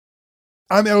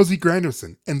I'm LZ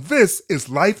Granderson, and this is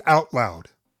Life Out Loud.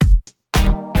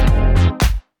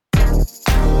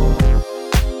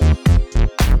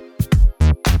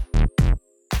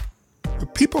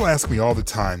 People ask me all the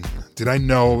time, did I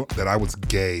know that I was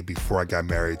gay before I got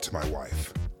married to my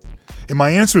wife? And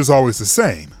my answer is always the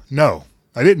same. No,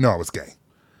 I didn't know I was gay.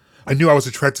 I knew I was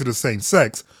attracted to the same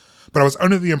sex, but I was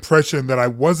under the impression that I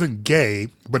wasn't gay,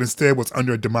 but instead was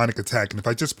under a demonic attack. And if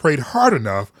I just prayed hard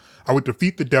enough, I would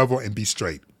defeat the devil and be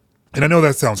straight. And I know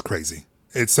that sounds crazy.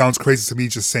 It sounds crazy to me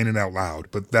just saying it out loud,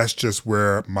 but that's just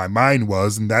where my mind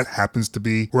was, and that happens to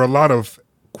be where a lot of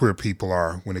queer people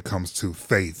are when it comes to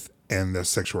faith and their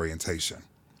sexual orientation.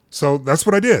 So that's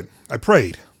what I did. I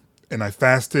prayed, and I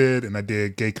fasted, and I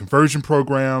did gay conversion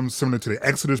programs similar to the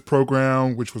Exodus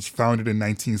program, which was founded in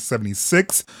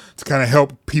 1976 to kind of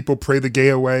help people pray the gay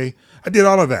away. I did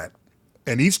all of that.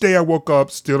 And each day I woke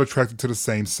up still attracted to the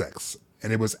same sex,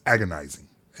 and it was agonizing.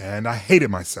 And I hated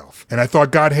myself, and I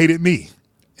thought God hated me,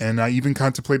 and I even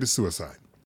contemplated suicide.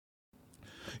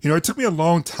 You know, it took me a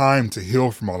long time to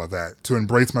heal from all of that, to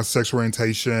embrace my sexual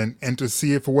orientation, and to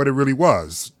see it for what it really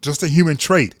was, just a human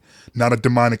trait, not a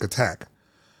demonic attack.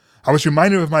 I was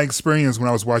reminded of my experience when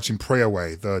I was watching Pray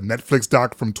Away, the Netflix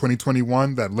doc from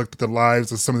 2021 that looked at the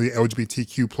lives of some of the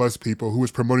LGBTQ plus people who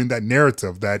was promoting that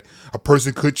narrative that a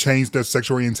person could change their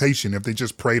sexual orientation if they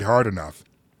just prayed hard enough.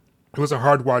 It was a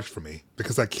hard watch for me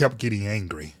because I kept getting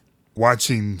angry,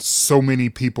 watching so many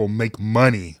people make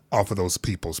money off of those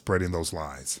people spreading those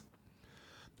lies.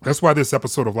 That's why this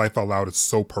episode of Life Out Loud is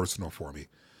so personal for me.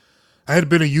 I had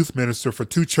been a youth minister for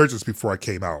 2 churches before I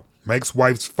came out. My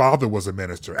ex-wife's father was a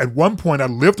minister. At one point, I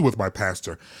lived with my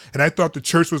pastor, and I thought the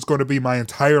church was going to be my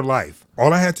entire life.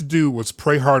 All I had to do was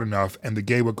pray hard enough, and the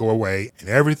gay would go away, and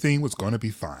everything was going to be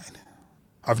fine.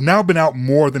 I've now been out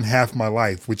more than half my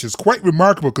life, which is quite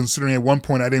remarkable considering at one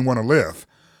point I didn't want to live.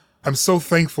 I'm so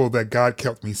thankful that God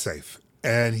kept me safe,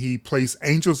 and He placed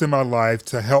angels in my life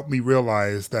to help me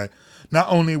realize that not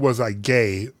only was I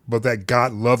gay, but that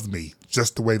God loved me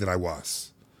just the way that I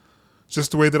was, just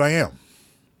the way that I am.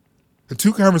 The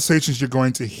 2 conversations you're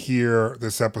going to hear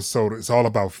this episode is all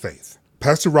about faith.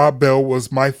 Pastor Rob Bell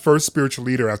was my first spiritual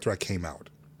leader after I came out.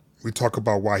 We talk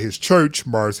about why his church,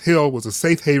 Mars Hill, was a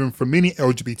safe haven for many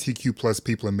LGBTQ plus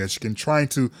people in Michigan trying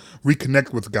to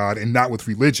reconnect with God and not with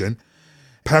religion.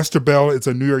 Pastor Bell is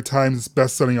a New York Times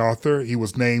bestselling author. He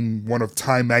was named one of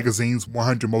Time Magazine's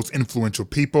 100 most influential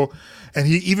people, and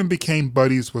he even became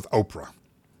buddies with Oprah.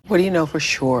 What do you know for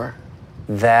sure?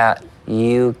 That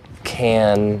you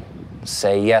can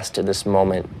say yes to this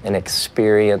moment and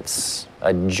experience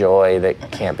a joy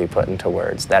that can't be put into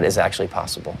words. That is actually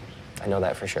possible. I know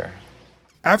that for sure.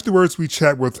 Afterwards, we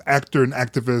chat with actor and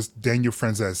activist Daniel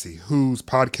Franzese, whose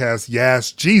podcast,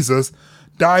 Yes, Jesus,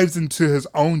 dives into his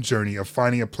own journey of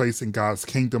finding a place in God's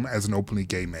kingdom as an openly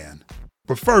gay man.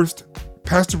 But first,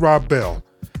 Pastor Rob Bell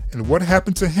and what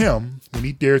happened to him when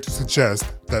he dared to suggest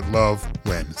that love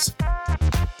wins.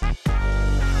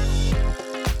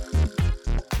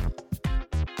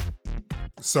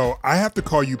 So I have to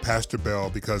call you Pastor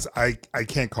Bell because I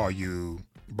can't call you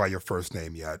by your first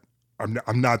name yet.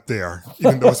 I'm not there,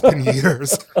 even though it's been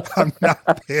years. I'm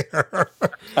not there.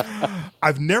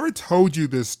 I've never told you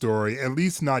this story, at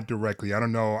least not directly. I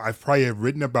don't know. I probably have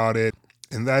written about it,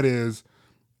 and that is,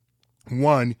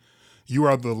 1, you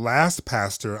are the last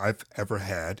pastor I've ever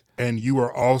had, and you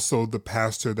are also the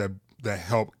pastor that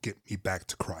helped get me back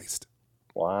to Christ.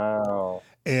 Wow.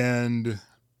 And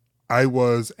I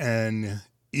was an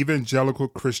evangelical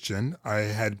Christian. I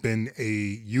had been a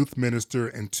youth minister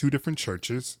in 2 different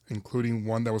churches, including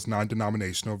one that was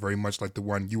non-denominational, very much like the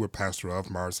one you were pastor of,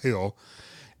 Mars Hill.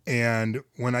 And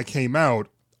when I came out,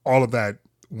 all of that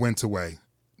went away.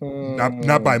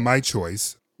 Not by my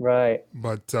choice. Right.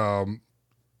 But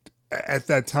at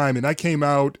that time, and I came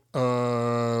out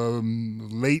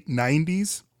late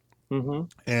 90s,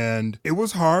 and it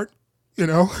was hard. You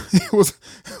know, it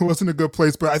wasn't a good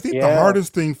place. But I think the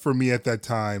hardest thing for me at that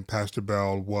time, Pastor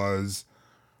Bell, was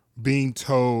being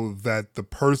told that the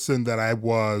person that I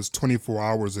was 24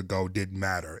 hours ago didn't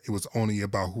matter. It was only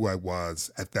about who I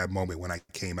was at that moment when I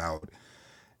came out.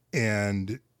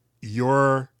 And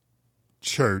your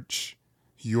church,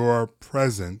 your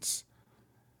presence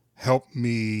helped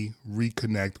me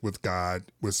reconnect with God,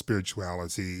 with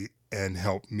spirituality, and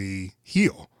helped me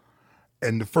heal.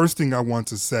 And the first thing I want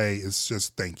to say is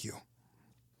just thank you.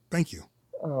 Thank you.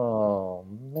 Oh,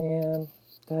 man.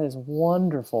 That is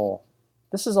wonderful.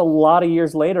 This is a lot of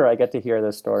years later I get to hear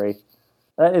this story.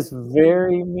 That is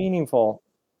very meaningful.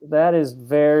 That is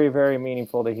very, very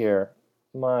meaningful to hear.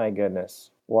 My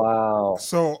goodness. Wow.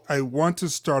 So I want to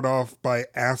start off by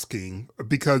asking,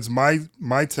 because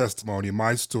my testimony,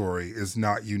 my story is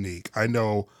not unique. I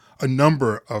know a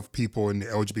number of people in the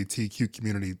LGBTQ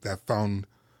community that found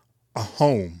a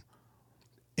home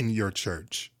in your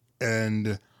church.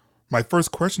 And my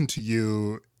first question to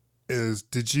you is,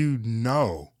 did you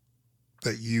know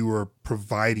that you were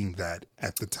providing that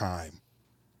at the time?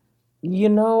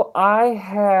 I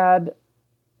had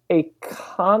a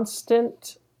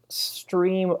constant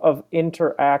stream of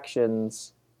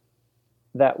interactions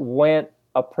that went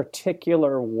a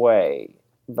particular way.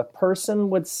 The person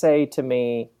would say to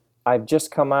me, I've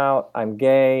just come out, I'm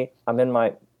gay, I'm in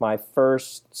my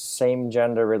first same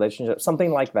gender relationship,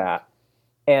 something like that.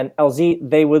 And LZ,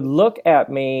 they would look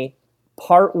at me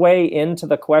partway into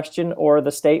the question or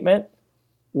the statement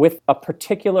with a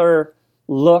particular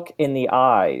look in the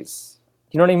eyes.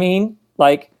 You know what I mean?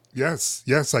 Like, Yes,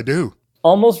 I do.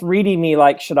 almost reading me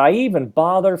like, should I even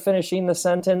bother finishing the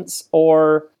sentence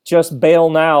or just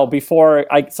bail now before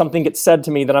something gets said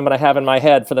to me that I'm going to have in my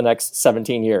head for the next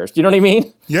 17 years? Do you know what I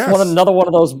mean? Yes. Another one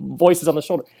of those voices on the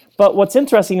shoulder. But what's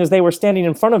interesting is they were standing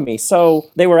in front of me. So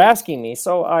they were asking me.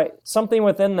 So something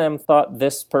within them thought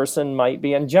this person might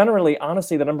be. And generally,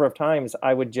 honestly, the number of times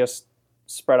I would just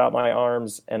spread out my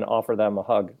arms and offer them a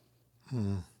hug.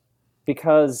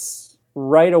 Because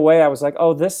right away I was like,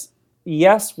 oh,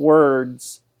 yes,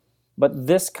 words, but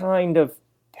this kind of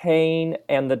pain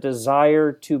and the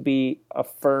desire to be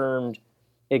affirmed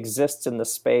exists in the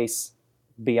space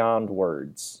beyond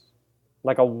words,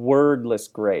 like a wordless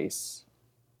grace.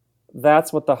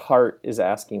 That's what the heart is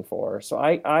asking for. So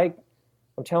I'm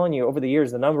telling you, over the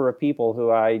years, the number of people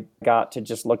who I got to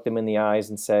just look them in the eyes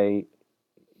and say,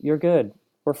 you're good,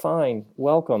 we're fine,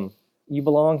 welcome, you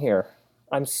belong here.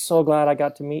 I'm so glad I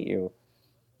got to meet you.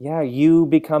 Yeah, you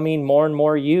becoming more and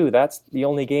more you. That's the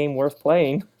only game worth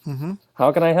playing. Mm-hmm.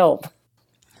 How can I help?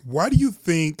 Why do you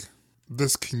think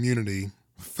this community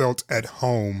felt at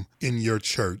home in your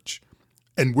church?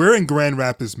 And we're in Grand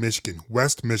Rapids, Michigan,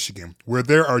 West Michigan, where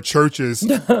there are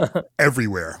churches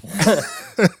everywhere.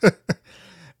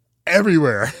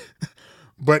 Everywhere.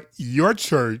 But your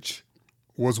church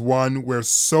was one where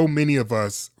so many of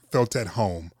us felt at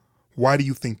home. Why do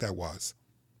you think that was?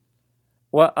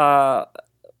 Well,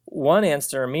 one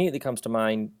answer immediately comes to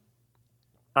mind.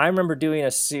 I remember doing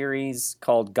a series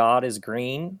called God is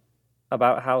Green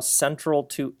about how central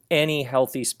to any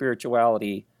healthy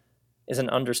spirituality is an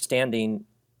understanding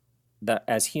that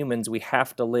as humans, we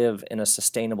have to live in a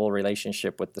sustainable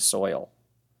relationship with the soil.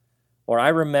 Or I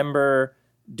remember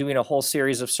doing a whole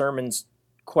series of sermons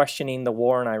questioning the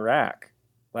war in Iraq.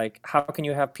 Like, how can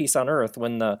you have peace on earth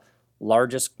when the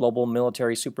largest global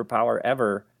military superpower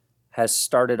ever has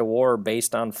started a war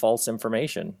based on false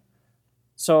information?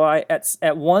 So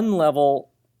at one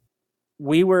level,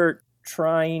 we were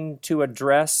trying to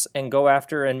address and go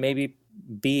after and maybe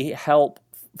be help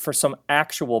for some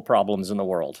actual problems in the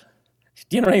world.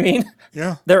 Do you know what I mean?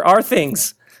 Yeah. There are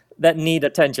things that need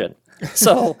attention.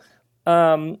 So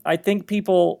I think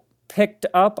people picked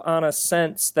up on a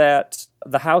sense that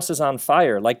the house is on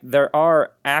fire. Like, there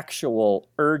are actual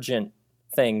urgent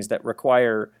things that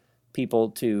require people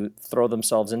to throw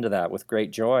themselves into that with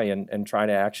great joy and try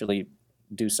to actually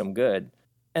do some good.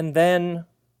 And then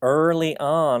early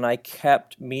on, I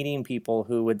kept meeting people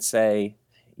who would say,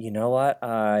 you know what,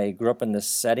 I grew up in this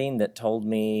setting that told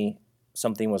me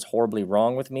something was horribly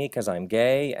wrong with me because I'm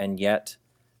gay, and yet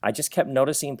I just kept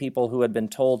noticing people who had been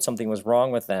told something was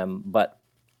wrong with them, but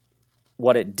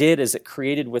what it did is it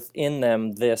created within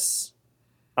them this,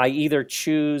 I either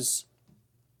choose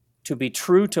to be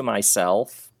true to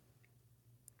myself,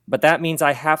 but that means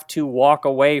I have to walk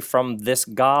away from this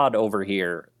God over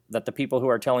here, that the people who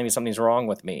are telling me something's wrong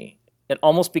with me. It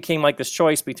almost became like this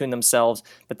choice between themselves,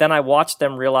 but then I watched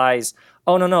them realize,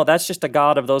 oh, no, that's just a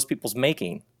God of those people's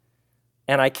making.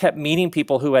 And I kept meeting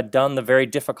people who had done the very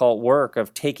difficult work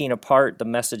of taking apart the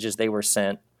messages they were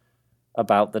sent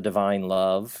about the divine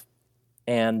love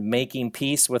and making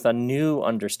peace with a new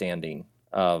understanding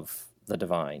of the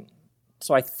divine.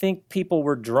 So I think people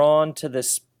were drawn to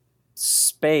this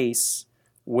space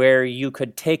where you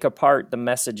could take apart the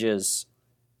messages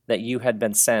that you had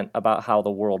been sent about how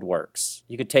the world works.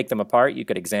 You could take them apart, you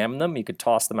could examine them, you could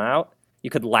toss them out, you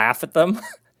could laugh at them.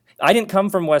 I didn't come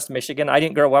from West Michigan. I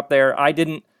didn't grow up there. I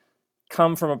didn't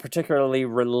come from a particularly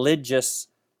religious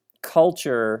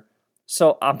culture.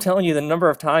 So I'm telling you, the number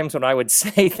of times when I would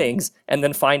say things and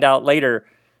then find out later,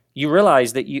 you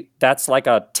realize that that's like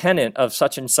a tenet of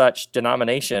such and such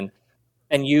denomination,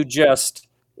 and you just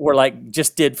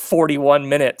did 41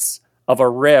 minutes of a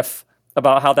riff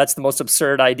about how that's the most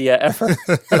absurd idea ever.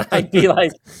 And I'd be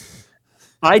like,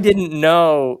 I didn't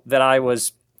know that I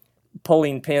was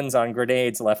pulling pins on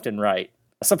grenades left and right.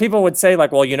 So people would say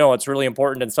like, well, it's really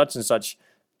important in such and such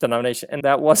denomination. And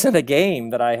that wasn't a game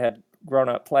that I had grown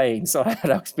up playing. So I'd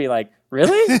always be like,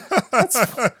 really?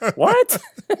 What?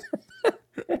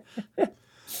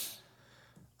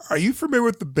 Are you familiar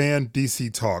with the band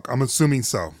DC Talk? I'm assuming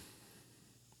so.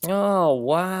 Oh,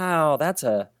 wow. That's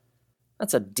a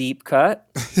deep cut.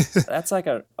 That's like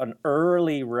an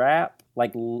early rap,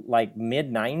 like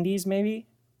mid 90s maybe?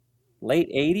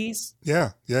 Late 80s?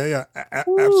 Yeah.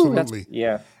 Woo, Absolutely.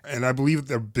 Yeah. And I believe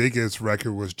their biggest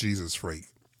record was Jesus Freak.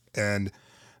 And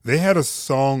they had a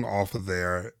song off of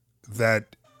there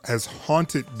that has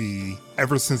haunted me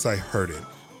ever since I heard it.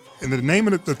 And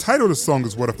the title of the song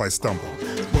is What If I Stumble?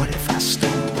 What if I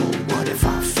stumble? What if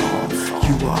I fall?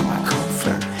 You are my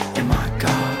comfort and my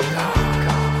God.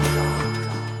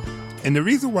 And the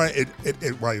reason why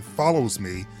why it follows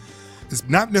me is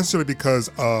not necessarily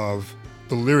because of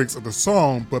the lyrics of the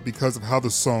song, but because of how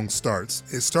the song starts.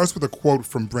 It starts with a quote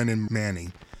from Brennan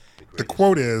Manning. The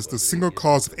quote is, "The single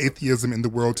cause of atheism in the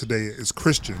world today is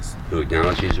Christians who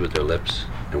acknowledge Jesus with their lips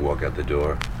and walk out the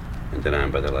door and deny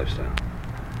him by their lifestyle.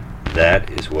 That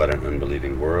is what an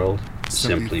unbelieving world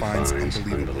simply finds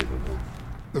unbelievable."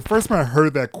 The first time I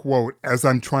heard that quote, as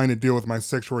I'm trying to deal with my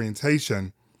sexual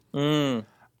orientation,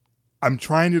 I'm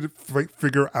trying to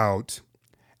figure out,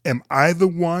 am I the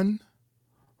one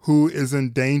who is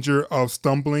in danger of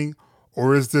stumbling,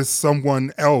 or is this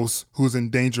someone else who's in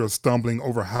danger of stumbling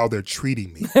over how they're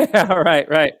treating me?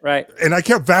 Right. And I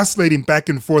kept vacillating back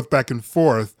and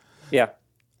forth. Yeah.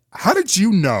 How did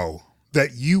you know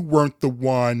that you weren't the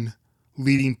one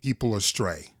leading people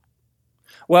astray?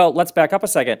 Well, let's back up a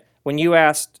second. When you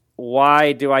asked,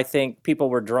 why do I think people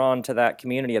were drawn to that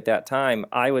community at that time,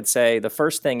 I would say the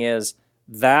first thing is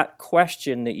that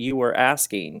question that you were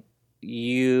asking,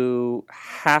 you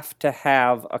have to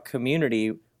have a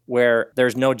community where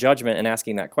there's no judgment in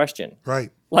asking that question.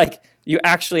 Right. Like, you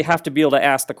actually have to be able to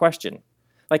ask the question.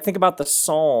 Like, think about the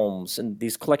Psalms and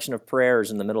these collection of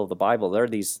prayers in the middle of the Bible. There are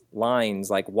these lines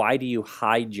like, why do you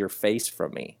hide your face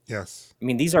from me? Yes. I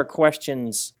mean, these are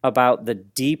questions about the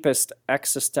deepest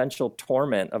existential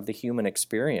torment of the human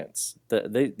experience.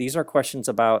 These are questions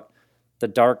about the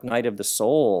dark night of the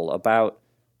soul, about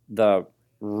the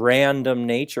random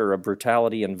nature of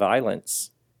brutality and violence.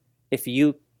 If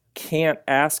you can't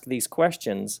ask these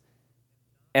questions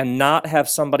and not have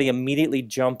somebody immediately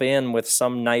jump in with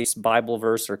some nice Bible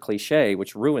verse or cliche,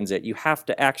 which ruins it, you have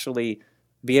to actually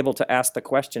be able to ask the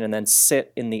question and then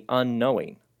sit in the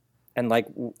unknowing. And like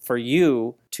for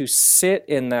you to sit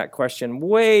in that question,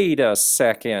 wait a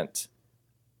second,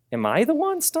 am I the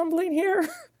one stumbling here?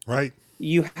 Right.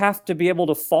 You have to be able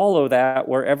to follow that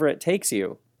wherever it takes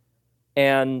you.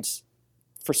 And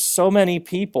for so many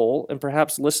people, and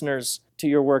perhaps listeners to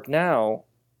your work now,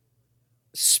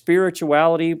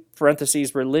 spirituality,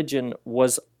 parentheses, religion,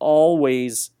 was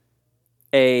always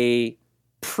a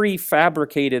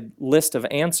prefabricated list of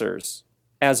answers,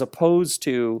 as opposed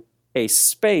to a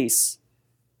space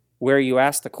where you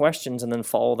ask the questions and then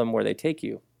follow them where they take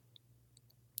you.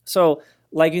 So,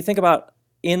 like, you think about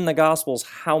in the Gospels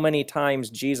how many times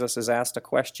Jesus is asked a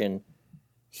question.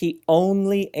 He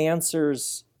only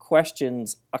answers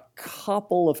questions a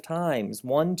couple of times,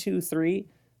 1, 2, 3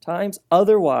 times.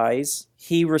 Otherwise,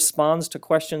 he responds to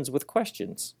questions with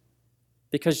questions,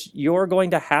 because you're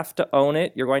going to have to own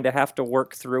it. You're going to have to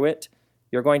work through it.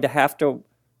 You're going to have to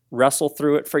wrestle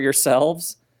through it for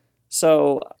yourselves.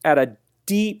 So at a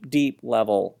deep, deep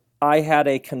level, I had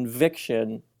a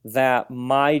conviction that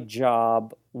my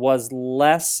job was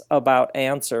less about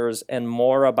answers and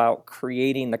more about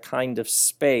creating the kind of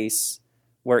space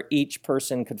where each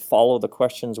person could follow the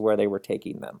questions where they were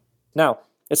taking them. Now,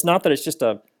 it's not that it's just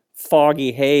a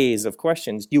foggy haze of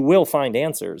questions. You will find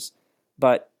answers,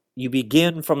 but you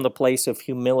begin from the place of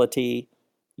humility.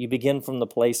 You begin from the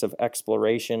place of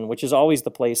exploration, which is always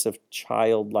the place of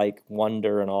childlike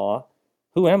wonder and awe.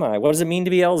 Who am I? What does it mean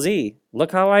to be LZ?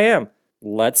 Look how I am.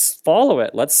 Let's follow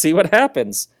it. Let's see what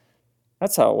happens.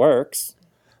 That's how it works.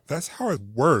 That's how it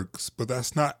works, but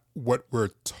that's not what we're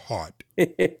taught.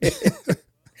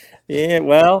 Yeah,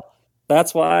 well,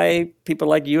 that's why people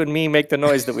like you and me make the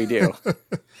noise that we do.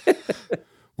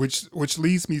 Which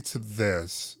leads me to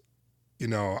this. You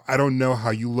know, I don't know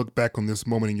how you look back on this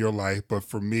moment in your life, but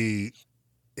for me,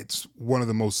 it's one of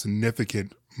the most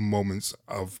significant moments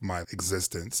of my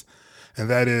existence. And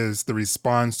that is the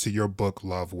response to your book,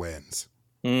 Love Wins.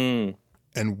 And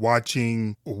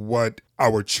watching what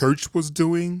our church was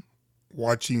doing,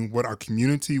 watching what our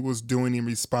community was doing in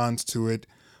response to it,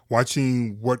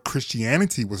 watching what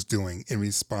Christianity was doing in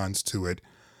response to it.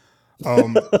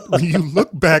 When you look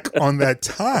back on that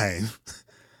time,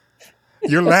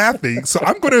 you're laughing. So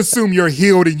I'm going to assume you're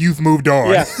healed and you've moved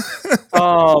on. Yeah.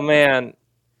 Oh, man.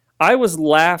 I was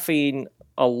laughing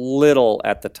a little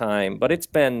at the time, but it's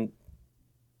been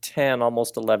 10,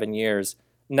 almost 11 years.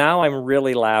 Now I'm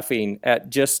really laughing at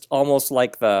just almost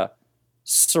like the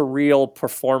surreal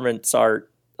performance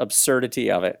art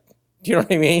absurdity of it. Do you know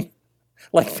what I mean?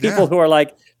 Like people who are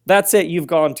like, that's it, you've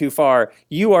gone too far.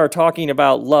 You are talking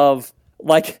about love.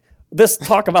 Like this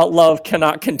talk about love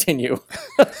cannot continue.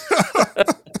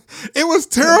 It was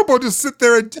terrible to sit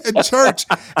there in church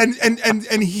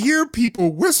and hear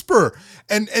people whisper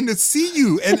and to see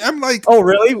you. And I'm like, oh,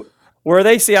 really? Were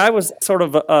they? See, I was sort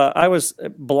of, I was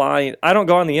blind. I don't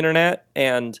go on the internet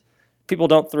and people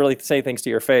don't really say things to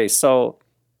your face. So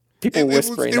people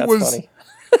whispering, that's funny.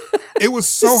 It was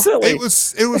so silly. it was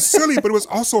silly, but it was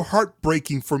also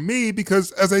heartbreaking for me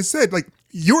because, as I said, like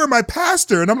you were my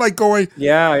pastor, and I'm like going,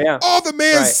 yeah. All the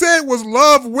man said was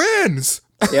love wins.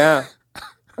 Yeah.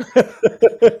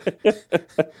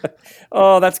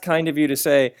 Oh, that's kind of you to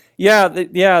say. Yeah,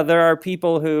 there are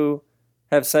people who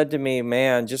have said to me,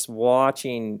 "Man, just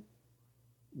watching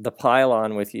the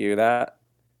pylon with you, that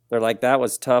they're like that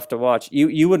was tough to watch."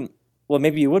 You wouldn't. Well,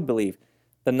 maybe you would believe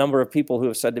the number of people who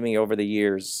have said to me over the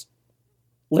years.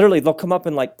 Literally, they'll come up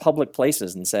in like public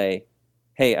places and say,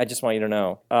 "Hey, I just want you to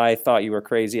know, I thought you were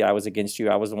crazy. I was against you.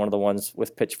 I was one of the ones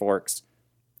with pitchforks,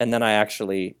 and then I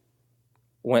actually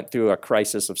went through a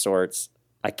crisis of sorts.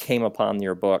 I came upon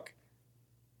your book,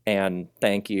 and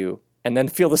thank you." And then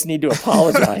feel this need to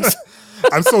apologize.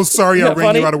 I'm so sorry I ran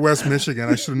funny? you out of West Michigan.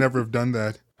 I should never have done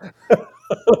that.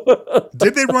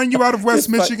 Did they run you out of West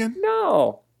Michigan?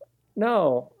 No.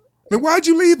 Then why'd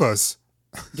you leave us?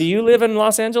 Do you live in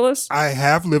Los Angeles? I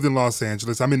have lived in Los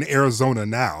Angeles. I'm in Arizona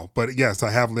now, but yes, I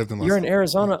have lived in Los Angeles. You're in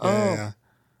Arizona? Yeah.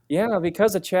 Yeah,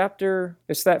 because a chapter,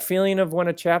 it's that feeling of when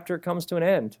a chapter comes to an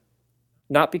end.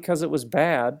 Not because it was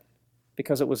bad,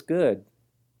 because it was good.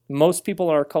 Most people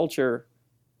in our culture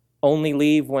only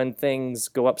leave when things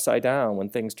go upside down, when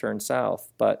things turn south.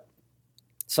 But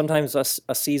sometimes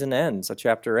a season ends, a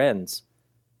chapter ends,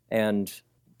 and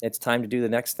it's time to do the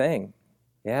next thing.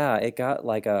 Yeah, it got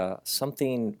like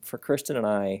something for Kristen and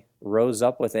I rose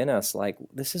up within us. Like,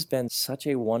 this has been such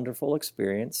a wonderful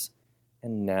experience,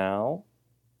 and now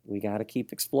we got to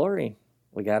keep exploring.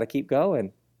 We got to keep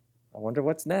going. I wonder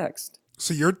what's next.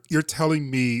 So you're telling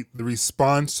me the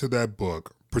response to that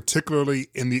book, particularly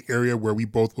in the area where we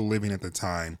both were living at the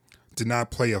time, did not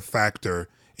play a factor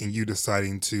in you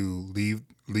deciding to leave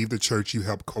the church you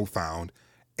helped co-found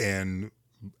and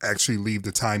actually leave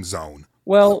the time zone.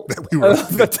 Well,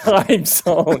 the time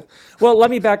zone. Well,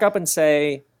 let me back up and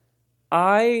say,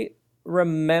 I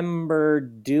remember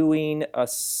doing a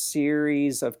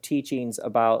series of teachings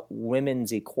about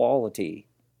women's equality,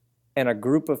 and a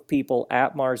group of people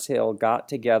at Mars Hill got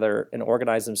together and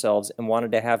organized themselves and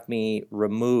wanted to have me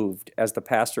removed as the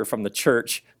pastor from the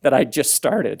church that I just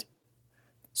started.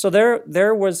 So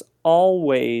there was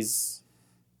always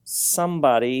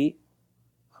somebody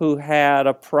who had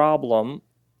a problem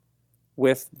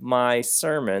with my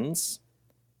sermons,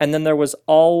 and then there was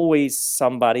always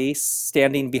somebody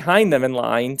standing behind them in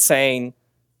line saying,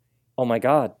 "Oh my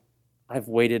God, I've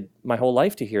waited my whole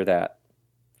life to hear that.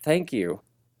 Thank you."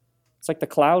 It's like the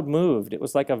cloud moved. It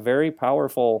was like a very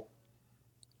powerful,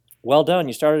 well done,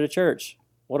 you started a church.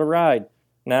 What a ride.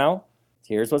 Now,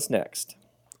 here's what's next.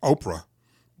 Oprah.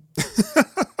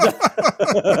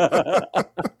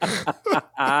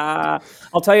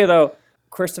 I'll tell you though,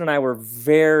 Kristen and I were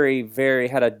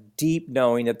had a deep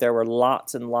knowing that there were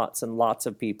lots and lots and lots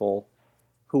of people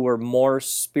who were more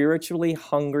spiritually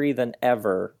hungry than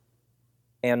ever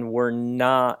and were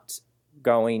not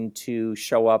going to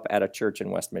show up at a church in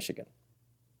West Michigan.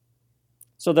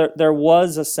 So there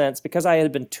was a sense, because I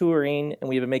had been touring and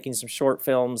we had been making some short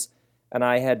films and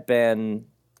I had been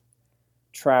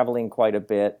traveling quite a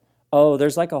bit. Oh,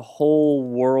 there's like a whole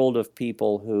world of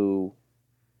people who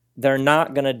they're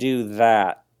not going to do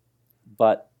that,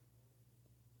 but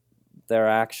they're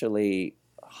actually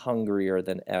hungrier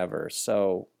than ever.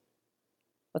 So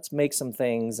let's make some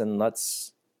things and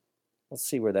let's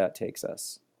see where that takes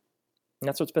us. And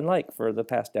that's what it's been like for the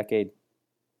past decade.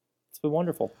 It's been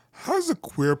wonderful. How does a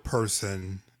queer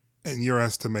person, in your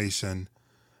estimation,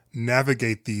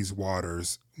 navigate these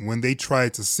waters when they try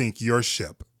to sink your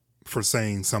ship for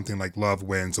saying something like love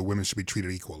wins or women should be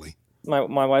treated equally? My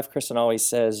wife, Kristen, always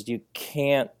says you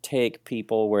can't take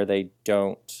people where they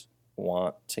don't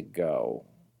want to go.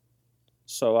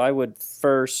 So I would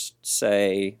first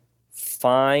say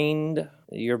find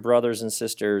your brothers and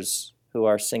sisters who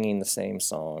are singing the same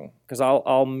song. Because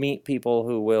I'll meet people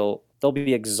who will they'll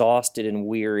be exhausted and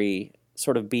weary,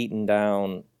 sort of beaten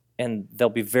down, and they'll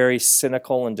be very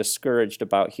cynical and discouraged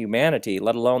about humanity,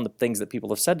 let alone the things that people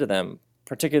have said to them,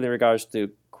 particularly in regards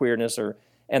to queerness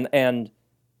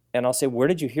and I'll say, where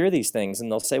did you hear these things?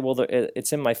 And they'll say, well,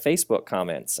 it's in my Facebook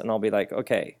comments. And I'll be like,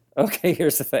 okay,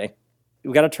 here's the thing.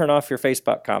 We got to turn off your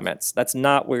Facebook comments. That's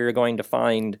not where you're going to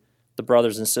find the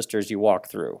brothers and sisters you walk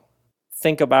through.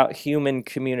 Think about human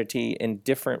community in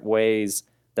different ways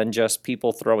than just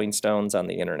people throwing stones on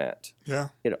the internet. Yeah.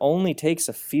 It only takes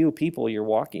a few people you're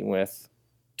walking with,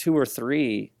 2 or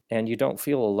 3, and you don't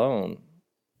feel alone.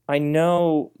 I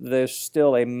know there's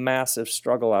still a massive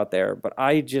struggle out there, but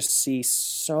I just see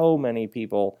so many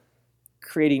people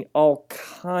creating all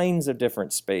kinds of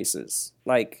different spaces,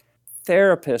 like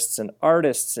therapists and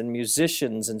artists and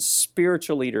musicians and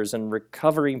spiritual leaders and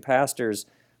recovering pastors,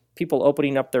 people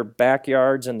opening up their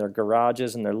backyards and their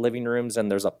garages and their living rooms.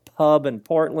 And there's a pub in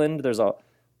Portland. There's a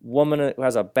woman who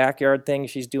has a backyard thing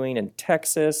she's doing in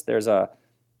Texas. There's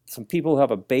some people who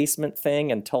have a basement thing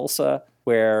in Tulsa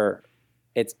where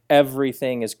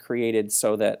everything is created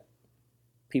so that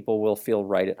people will feel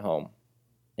right at home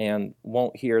and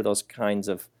won't hear those kinds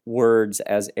of words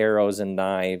as arrows and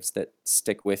knives that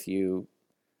stick with you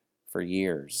for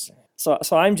years. So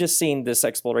I'm just seeing this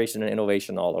exploration and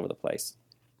innovation all over the place.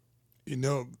 You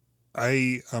know,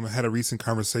 I had a recent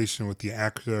conversation with the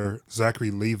actor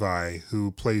Zachary Levi,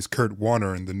 who plays Kurt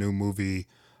Warner in the new movie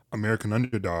American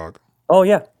Underdog. Oh,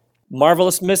 yeah.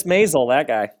 Marvelous Miss Maisel, that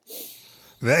guy.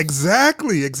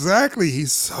 Exactly.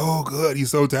 He's so good. He's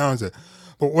so talented.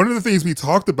 But one of the things we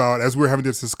talked about as we were having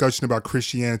this discussion about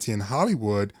Christianity in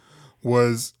Hollywood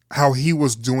was how he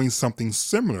was doing something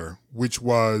similar, which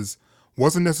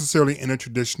wasn't necessarily in a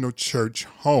traditional church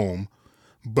home,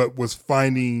 but was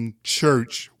finding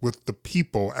church with the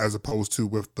people as opposed to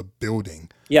with the building.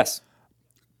 Yes.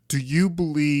 Do you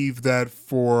believe that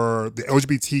for the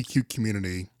LGBTQ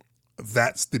community,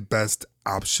 that's the best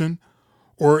option?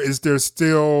 Or is there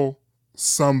still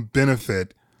some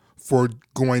benefit for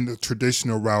going the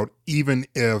traditional route, even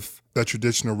if that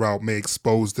traditional route may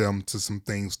expose them to some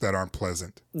things that aren't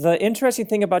pleasant? The interesting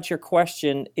thing about your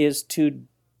question is to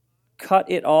cut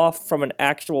it off from an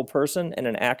actual person and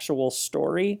an actual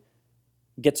story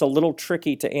gets a little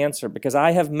tricky to answer, because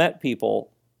I have met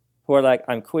people who are like,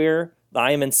 I'm queer,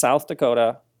 I am in South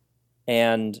Dakota,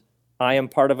 and I am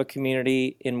part of a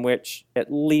community in which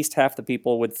at least half the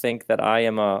people would think that I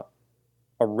am a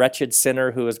wretched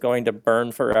sinner who is going to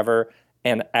burn forever.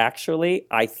 And actually,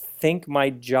 I think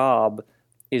my job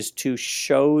is to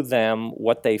show them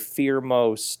what they fear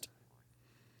most,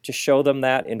 to show them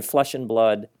that in flesh and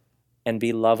blood, and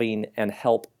be loving and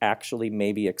help actually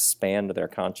maybe expand their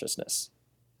consciousness.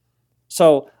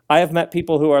 So I have met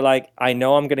people who are like, I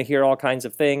know I'm going to hear all kinds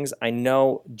of things. I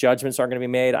know judgments are going to be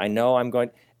made. I know I'm going,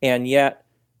 and yet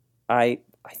I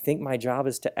think my job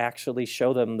is to actually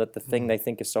show them that the thing they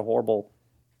think is so horrible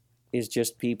is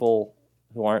just people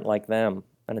who aren't like them,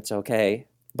 and it's okay.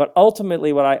 But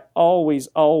ultimately, what I always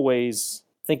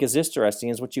think is interesting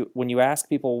is when you ask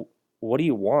people, what do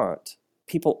you want?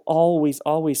 People always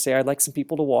say, I'd like some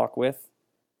people to walk with.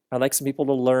 I'd like some people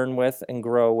to learn with and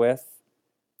grow with.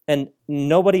 And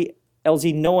no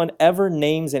one ever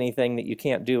names anything that you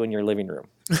can't do in your living room.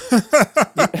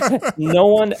 No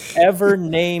one ever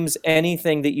names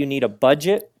anything that you need a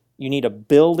budget, you need a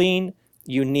building,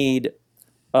 you need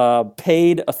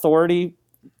paid authority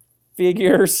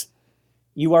figures.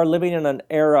 You are living in an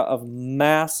era of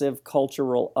massive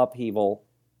cultural upheaval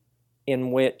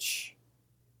in which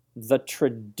the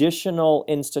traditional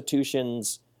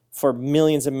institutions for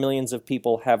millions and millions of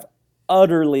people have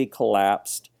utterly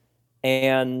collapsed.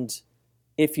 And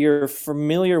if you're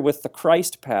familiar with the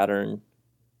Christ pattern,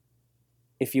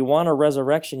 if you want a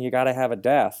resurrection, you got to have a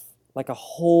death. Like a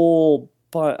whole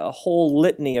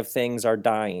litany of things are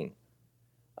dying.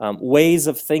 Ways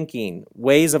of thinking,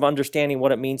 ways of understanding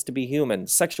what it means to be human,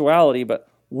 sexuality, but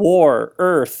war,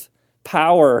 earth,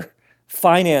 power,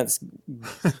 finance,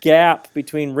 gap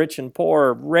between rich and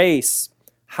poor, race,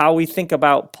 how we think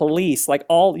about police, like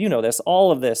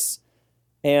all of this.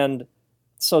 And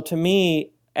so to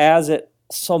me,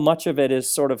 so much of it is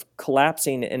sort of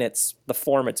collapsing in the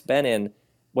form it's been in,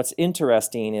 what's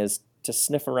interesting is to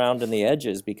sniff around in the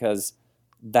edges, because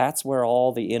that's where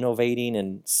all the innovating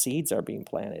and seeds are being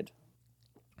planted.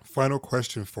 Final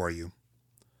question for you.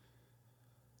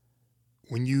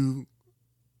 When you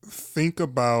think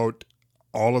about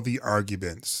all of the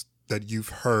arguments that you've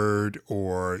heard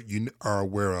or you are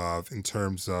aware of in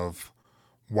terms of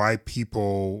why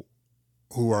people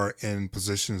who are in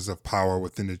positions of power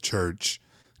within the church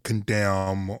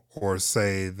condemn or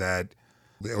say that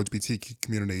the LGBTQ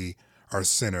community are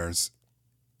sinners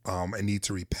and need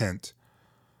to repent,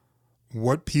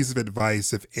 what piece of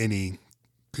advice, if any,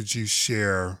 could you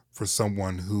share for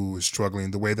someone who is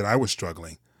struggling the way that I was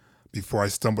struggling before I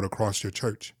stumbled across your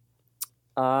church?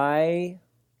 I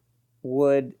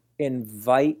would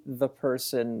invite the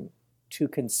person to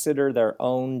consider their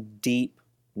own deep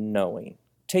knowing.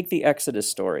 Take the Exodus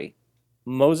story.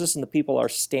 Moses and the people are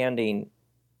standing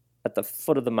at the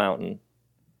foot of the mountain,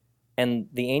 and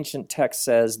the ancient text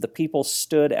says the people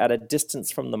stood at a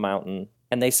distance from the mountain,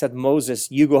 and they said,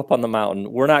 Moses, you go up on the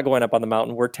mountain. We're not going up on the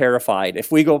mountain. We're terrified.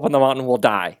 If we go up on the mountain, we'll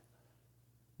die.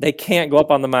 They can't go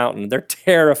up on the mountain. They're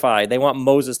terrified. They want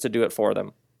Moses to do it for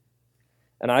them.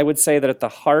 And I would say that at the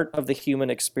heart of the human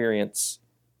experience,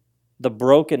 the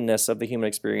brokenness of the human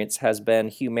experience has been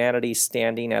humanity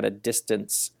standing at a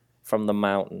distance from the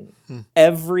mountain.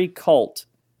 Every cult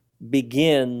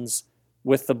begins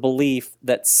with the belief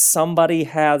that somebody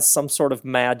has some sort of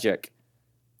magic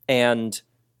and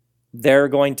they're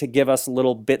going to give us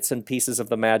little bits and pieces of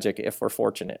the magic if we're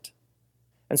fortunate.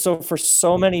 And so for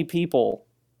so many people,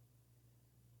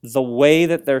 the way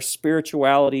that their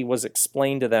spirituality was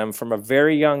explained to them from a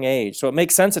very young age, so it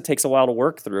makes sense it takes a while to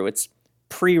work through. It's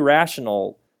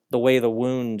pre-rational the way the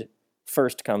wound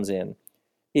first comes in,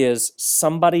 is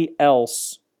somebody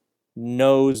else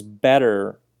knows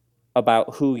better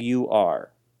about who you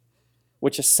are,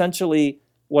 which essentially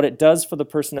what it does for the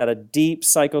person at a deep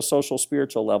psychosocial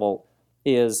spiritual level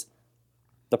is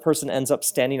the person ends up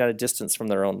standing at a distance from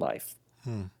their own life.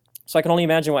 So I can only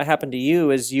imagine what happened to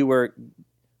you as you were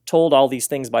told all these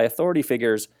things by authority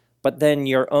figures, but then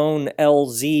your own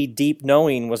LZ deep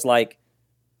knowing was like,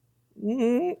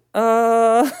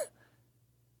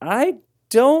 I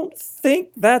don't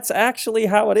think that's actually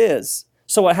how it is.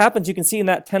 So what happens, you can see in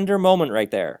that tender moment right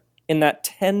there, in that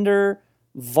tender,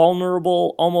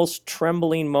 vulnerable, almost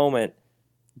trembling moment,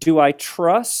 do I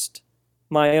trust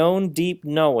my own deep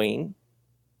knowing,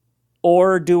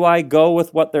 or do I go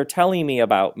with what they're telling me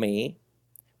about me?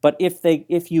 But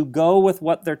if you go with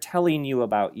what they're telling you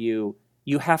about you,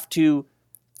 you have to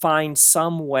find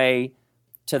some way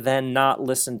to then not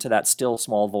listen to that still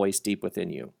small voice deep within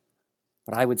you.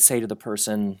 But I would say to the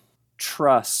person,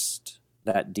 trust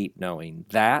that deep knowing.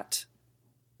 That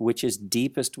which is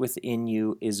deepest within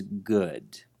you is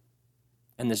good.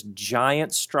 And this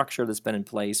giant structure that's been in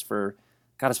place for,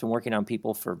 God, it's been working on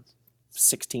people for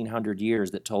 1,600 years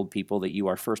that told people that you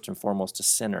are first and foremost a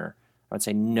sinner. I would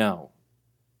say, no.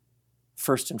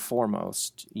 First and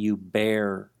foremost, you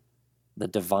bear the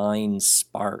divine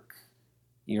spark.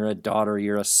 You're a daughter,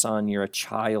 you're a son, you're a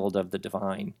child of the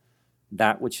divine.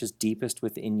 That which is deepest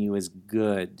within you is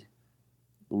good.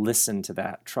 Listen to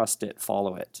that, trust it,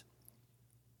 follow it.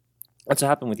 That's what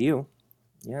happened with you.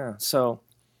 Yeah, so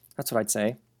that's what I'd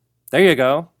say. There you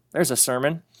go. There's a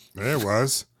sermon. There it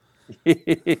was.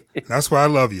 That's why I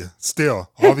love you.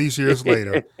 Still, all these years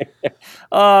later.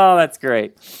 Oh, that's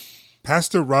great.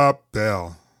 Pastor Rob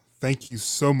Bell, thank you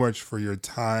so much for your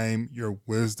time, your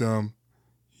wisdom,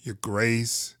 your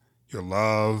grace, your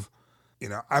love. You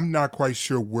know, I'm not quite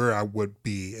sure where I would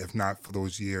be if not for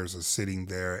those years of sitting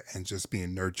there and just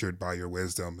being nurtured by your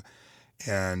wisdom.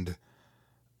 And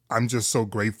I'm just so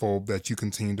grateful that you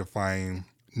continue to find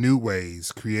new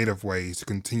ways, creative ways to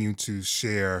continue to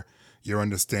share your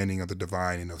understanding of the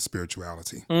divine and of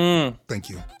spirituality. Thank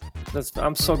you.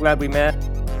 I'm so glad we met.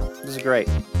 This is great.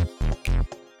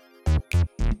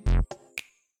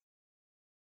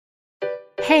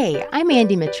 Hey, I'm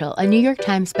Andy Mitchell, a New York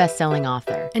Times bestselling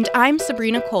author. And I'm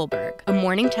Sabrina Kohlberg, a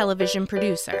morning television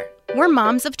producer. We're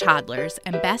moms of toddlers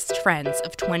and best friends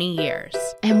of 20 years.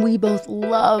 And we both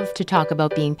love to talk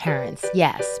about being parents,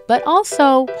 yes, but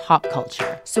also pop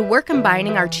culture. So we're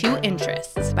combining our two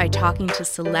interests by talking to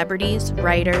celebrities,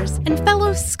 writers, and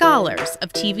fellow scholars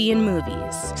of TV and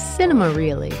movies. Cinema,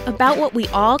 really. About what we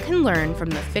all can learn from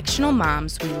the fictional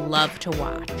moms we love to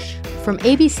watch. From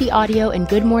ABC Audio and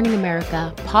Good Morning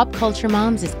America, Pop Culture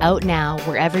Moms is out now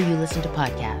wherever you listen to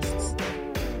podcasts.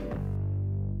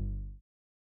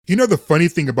 You know, the funny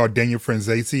thing about Daniel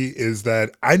Franzese is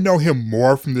that I know him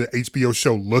more from the HBO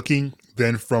show Looking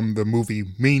than from the movie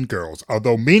Mean Girls.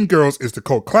 Although Mean Girls is the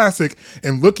cult classic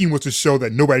and Looking was a show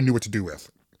that nobody knew what to do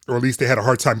with. Or at least they had a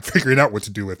hard time figuring out what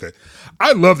to do with it.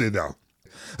 I loved it though.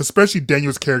 Especially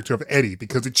Daniel's character of Eddie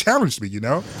because it challenged me, you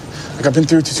know? Like I've been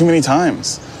through too many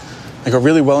times. Like a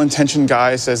really well-intentioned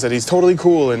guy says that he's totally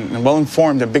cool and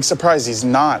well-informed, and big surprise, he's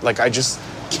not. Like I just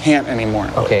can't anymore.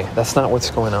 Okay, that's not what's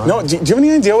going on. No, do you have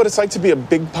any idea what it's like to be a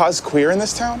big pos queer in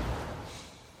this town?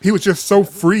 He was just so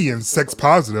free and sex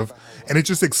positive, and it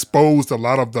just exposed a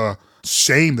lot of the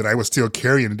shame that I was still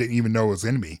carrying and didn't even know was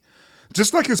in me.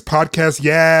 Just like his podcast,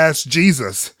 Yes,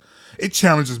 Jesus, it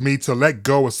challenges me to let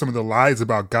go of some of the lies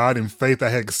about God and faith I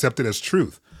had accepted as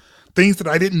truth, things that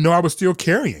I didn't know I was still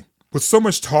carrying. With so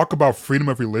much talk about freedom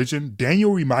of religion,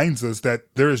 Daniel reminds us that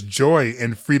there is joy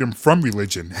in freedom from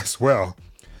religion as well,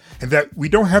 and that we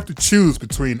don't have to choose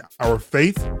between our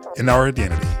faith and our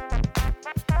identity.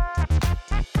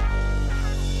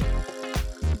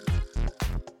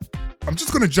 I'm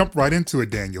just going to jump right into it,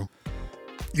 Daniel.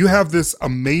 You have this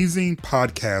amazing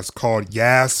podcast called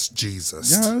Yes,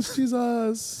 Jesus. Yes,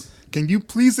 Jesus. Can you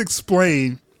please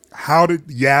explain how did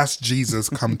Yes, Jesus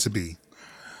come to be?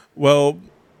 Well,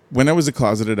 when I was a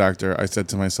closeted actor, I said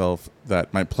to myself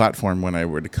that my platform when I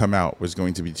were to come out was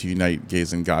going to be to unite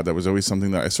gays and God. That was always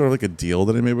something that I sort of like a deal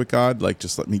that I made with God. Like,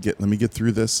 just let me get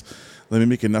through this. Let me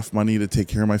make enough money to take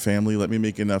care of my family. Let me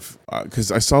make enough,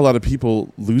 because I saw a lot of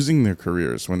people losing their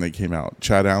careers when they came out.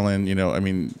 Chad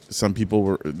Allen, some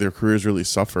people their careers really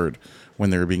suffered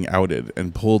when they were being outed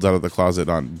and pulled out of the closet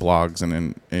on blogs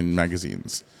and in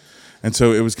magazines. And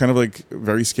so it was kind of like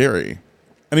very scary.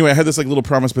 Anyway, I had this like little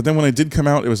promise, but then when I did come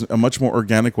out, it was a much more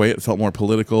organic way. It felt more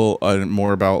political,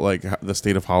 more about like the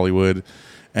state of Hollywood,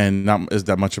 and not as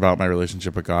that much about my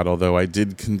relationship with God. Although I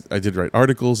did write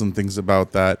articles and things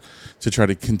about that to try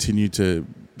to continue to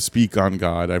speak on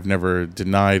God. I've never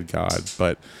denied God,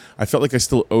 but I felt like I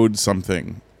still owed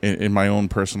something in my own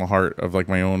personal heart of like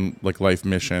my own like life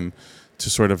mission to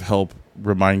sort of help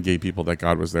remind gay people that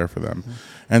God was there for them. Mm-hmm.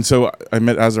 And so I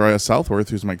met Azariah Southworth,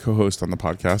 who's my co-host on the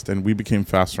podcast, and we became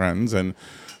fast friends. And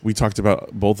we talked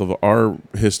about both of our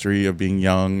history of being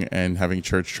young and having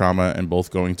church trauma and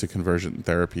both going to conversion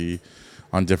therapy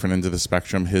on different ends of the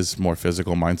spectrum, his more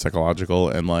physical, mine psychological,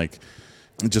 and like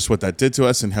just what that did to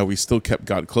us and how we still kept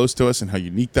God close to us and how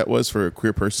unique that was for a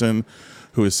queer person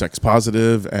who is sex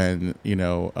positive and,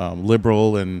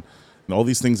 liberal and all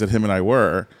these things that him and I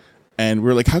were. And we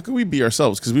were like, how could we be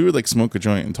ourselves? Because we would like smoke a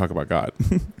joint and talk about God.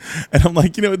 And I'm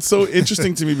like, it's so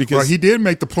interesting to me because well, he did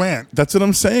make the plant. That's what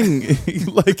I'm saying.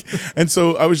 And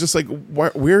so I was just like,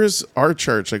 where's our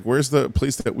church? Like, where's the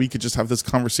place that we could just have this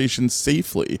conversation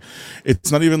safely?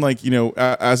 It's not even like,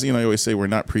 as I always say, we're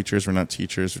not preachers, we're not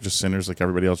teachers, we're just sinners like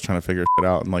everybody else trying to figure it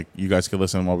out. And like, you guys can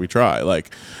listen while we try.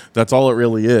 Like, that's all it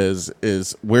really is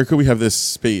where could we have this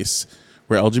space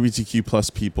where LGBTQ plus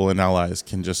people and allies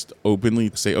can just openly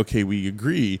say, okay, we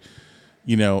agree,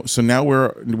 so now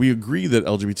we agree that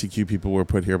LGBTQ people were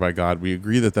put here by God. We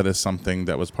agree that is something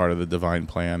that was part of the divine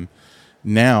plan.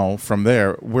 Now, from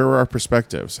there, where are our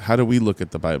perspectives? How do we look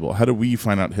at the Bible? How do we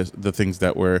find out the things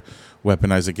that were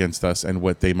weaponized against us and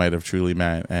what they might have truly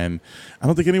meant? And I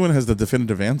don't think anyone has the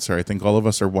definitive answer. I think all of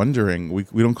us are wondering. We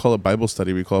don't call it Bible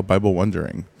study. We call it Bible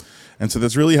wondering. And so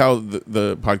that's really how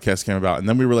the podcast came about. And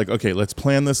then we were like, okay, let's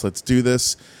plan this. Let's do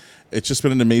this. It's just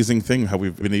been an amazing thing how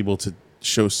we've been able to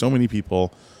show so many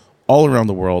people all around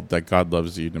the world that God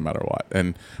loves you no matter what.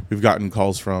 And we've gotten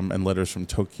calls from and letters from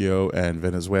Tokyo and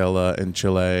Venezuela and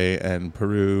Chile and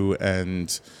Peru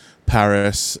and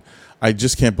Paris. I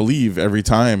just can't believe every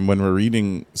time when we're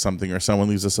reading something or someone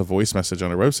leaves us a voice message on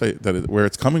our website where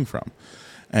it's coming from.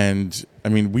 And I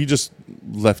mean, we just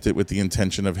left it with the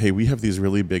intention of, hey, we have these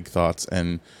really big thoughts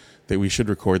and that we should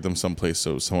record them someplace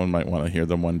so someone might want to hear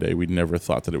them one day. We never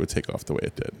thought that it would take off the way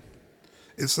it did.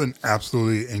 It's an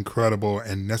absolutely incredible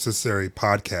and necessary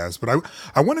podcast. But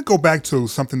I want to go back to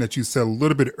something that you said a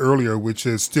little bit earlier, which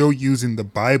is still using the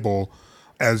Bible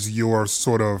as your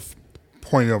sort of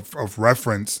point of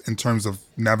reference in terms of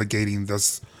navigating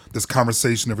this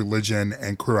conversation of religion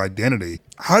and queer identity.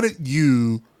 How did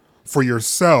you, for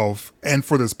yourself and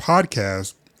for this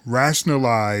podcast,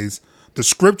 rationalize the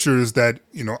scriptures that,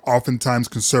 oftentimes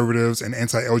conservatives and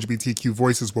anti-LGBTQ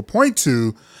voices will point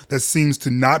to that seems to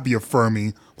not be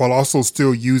affirming while also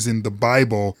still using the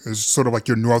Bible as sort of like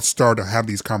your North Star to have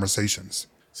these conversations?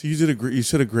 So you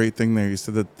said a great thing there. You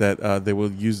said that they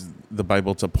will use the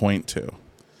Bible to point to.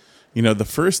 The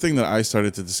first thing that I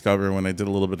started to discover when I did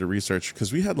a little bit of research,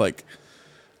 because we had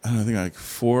I think like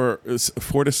 4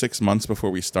 to 6 months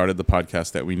before we started the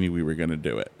podcast that we knew we were going to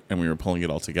do it and we were pulling it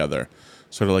all together,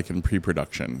 sort of like in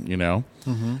pre-production,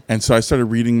 Mm-hmm. And so I started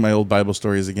reading my old Bible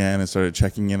stories again and started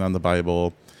checking in on the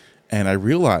Bible. And I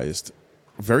realized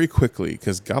very quickly,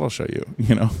 because God will show you,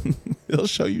 he'll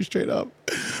show you straight up.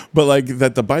 But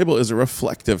that the Bible is a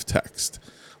reflective text.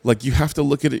 You have to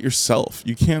look at it yourself.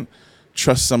 You can't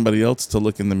trust somebody else to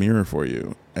look in the mirror for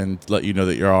you and let you know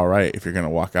that you're all right if you're going to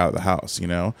walk out of the house,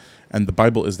 And the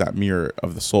Bible is that mirror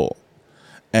of the soul.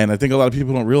 And I think a lot of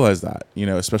people don't realize that,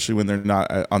 especially when they're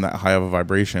not on that high of a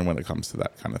vibration when it comes to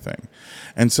that kind of thing.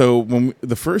 And so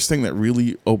the first thing that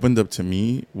really opened up to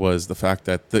me was the fact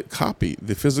that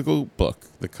the physical book,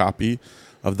 the copy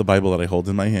of the Bible that I hold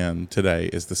in my hand today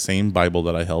is the same Bible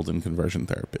that I held in conversion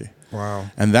therapy. Wow.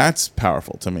 And that's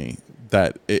powerful to me,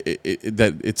 that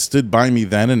it stood by me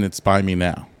then and it's by me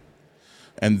now.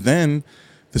 And then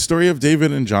the story of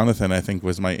David and Jonathan, I think,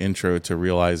 was my intro to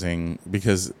realizing,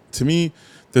 because to me,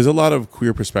 there's a lot of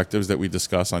queer perspectives that we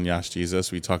discuss on Yes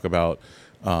Jesus. We talk about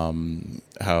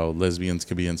how lesbians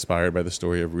could be inspired by the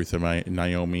story of Ruth and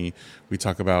Naomi. We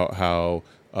talk about how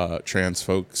trans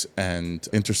folks and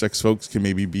intersex folks can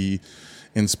maybe be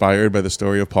inspired by the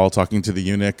story of Paul talking to the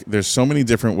eunuch. There's so many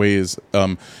different ways.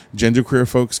 Genderqueer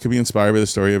folks can be inspired by the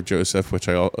story of Joseph, which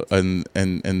and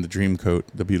the dream coat,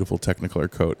 the beautiful Technicolor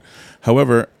coat.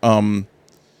 However,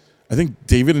 I think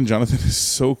David and Jonathan is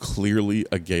so clearly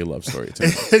a gay love story to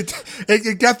me.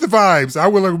 It got the vibes. I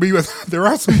will agree with. There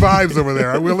are some vibes over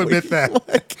there. I will admit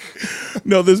that.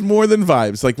 No, there's more than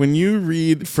vibes. Like when you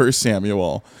read 1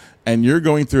 Samuel and you're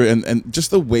going through it, and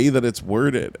just the way that it's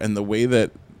worded and the way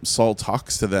that Saul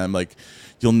talks to them, like,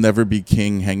 you'll never be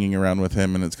king, hanging around with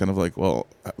him. And it's kind of like, well,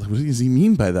 what does he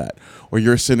mean by that? Or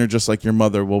you're a sinner just like your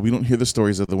mother. Well, we don't hear the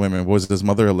stories of the women. Was his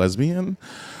mother a lesbian?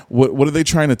 What are they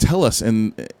trying to tell us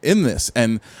in this?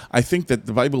 And I think that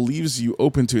the Bible leaves you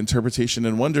open to interpretation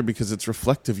and wonder because it's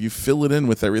reflective. You fill it in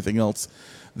with everything else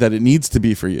that it needs to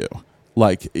be for you.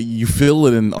 Like, you fill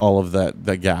it in all of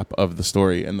that gap of the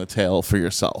story and the tale for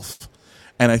yourself.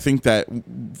 And I think that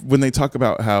when they talk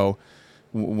about how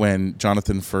when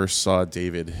Jonathan first saw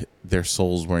David, their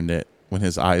souls were knit. When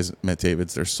his eyes met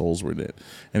David's, their souls were knit.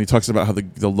 And he talks about how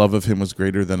the love of him was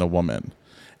greater than a woman.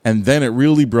 And then it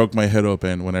really broke my head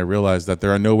open when I realized that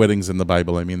there are no weddings in the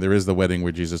Bible. I mean, there is the wedding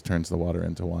where Jesus turns the water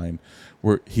into wine,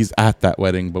 where he's at that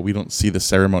wedding, but we don't see the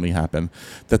ceremony happen.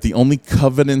 That the only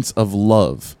covenants of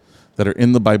love that are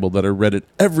in the Bible that are read at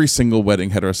every single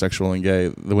wedding, heterosexual and gay,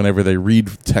 whenever they read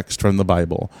text from the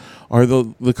Bible, are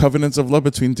the covenants of love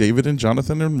between David and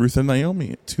Jonathan and Ruth and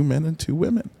Naomi, 2 men and 2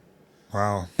 women.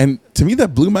 Wow. And to me,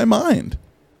 that blew my mind.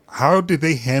 How did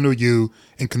they handle you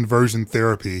in conversion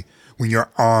therapy when you're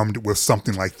armed with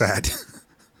something like that?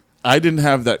 I didn't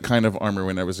have that kind of armor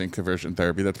when I was in conversion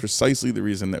therapy. That's precisely the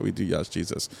reason that we do Yes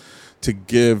Jesus, to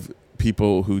give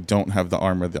people who don't have the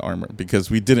armor,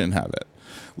 because we didn't have it.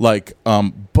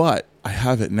 But I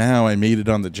have it now. I made it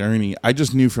on the journey. I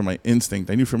just knew from my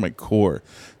instinct, I knew from my core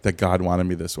that God wanted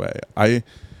me this way.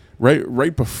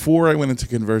 Right before I went into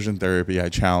conversion therapy, I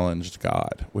challenged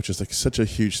God, which is like such a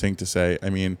huge thing to say. I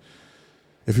mean,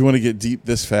 if you want to get deep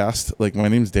this fast, like, my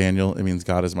name's Daniel. It means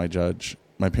God is my judge.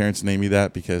 My parents named me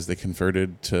that because they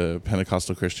converted to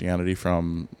Pentecostal Christianity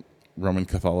from Roman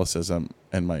Catholicism,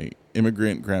 and my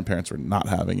immigrant grandparents were not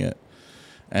having it.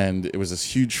 And it was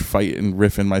this huge fight and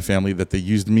riff in my family that they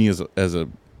used me as a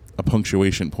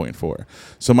punctuation point for.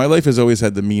 So my life has always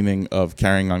had the meaning of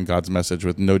carrying on God's message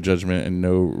with no judgment and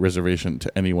no reservation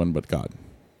to anyone but God.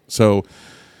 So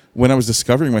when I was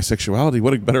discovering my sexuality,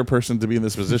 what a better person to be in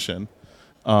this position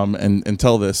and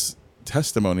tell this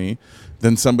testimony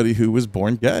than somebody who was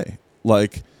born gay.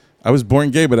 Like, I was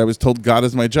born gay, but I was told God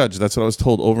is my judge. That's what I was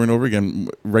told over and over again,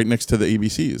 right next to the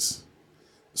ABCs.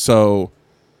 So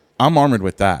I'm armored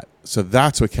with that. So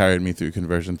that's what carried me through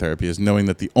conversion therapy, is knowing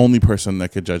that the only person that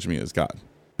could judge me is God,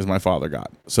 is my Father God.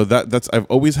 So that's I've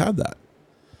always had that.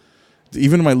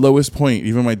 Even in my lowest point,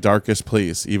 even my darkest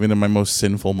place, even in my most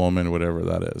sinful moment, whatever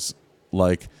that is,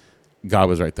 like, God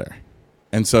was right there.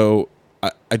 And so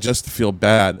I just feel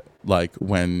bad, like,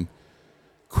 when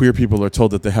queer people are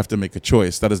told that they have to make a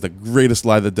choice. That is the greatest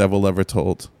lie the devil ever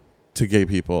told to gay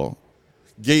people.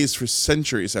 Gays for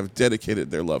centuries have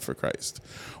dedicated their love for Christ.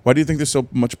 Why do you think there's so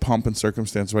much pomp and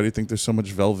circumstance? Why do you think there's so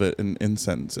much velvet and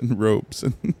incense and robes?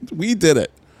 And we did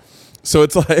it. So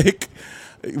it's like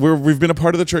we've been a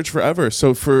part of the church forever.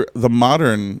 So for the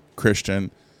modern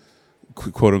Christian,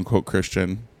 quote unquote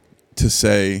Christian, to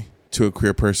say to a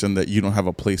queer person that you don't have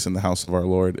a place in the house of our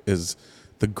Lord is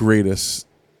the greatest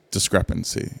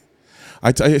discrepancy.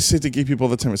 I say to gay people all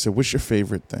the time, I say, what's your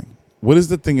favorite thing? What is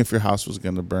the thing, if your house was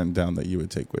going to burn down, that you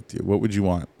would take with you? What would you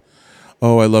want?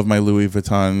 Oh, I love my Louis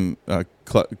Vuitton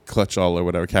clutch-all or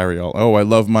whatever, carry-all. Oh, I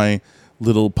love my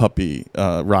little puppy,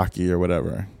 Rocky or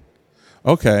whatever.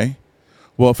 Okay.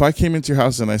 Well, if I came into your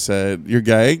house and I said, you're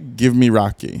gay, give me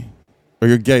Rocky. Or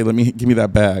you're gay, give me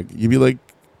that bag. You'd be like,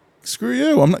 screw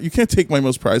you. You can't take my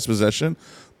most prized possession,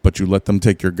 but you let them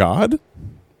take your God?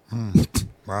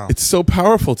 Wow. It's so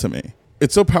powerful to me.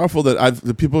 It's so powerful that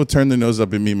the people have turned their nose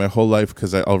up at me my whole life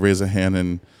because I'll raise a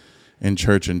hand in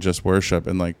church and just worship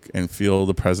and feel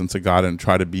the presence of God and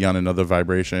try to be on another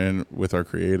vibration with our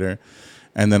Creator.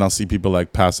 And then I'll see people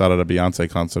like pass out at a Beyonce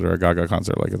concert or a Gaga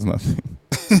concert like it's nothing.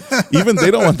 Even they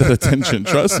don't want that attention.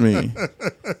 Trust me.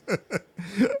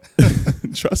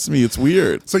 Trust me, it's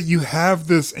weird. So you have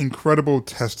this incredible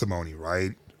testimony,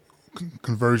 right?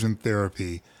 Conversion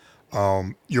therapy,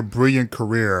 your brilliant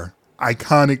career,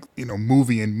 iconic,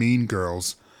 movie in Mean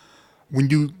Girls. When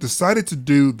you decided to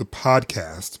do the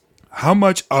podcast, how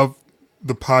much of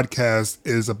the podcast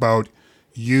is about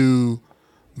you,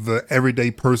 the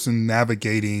everyday person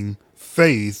navigating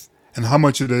faith, and how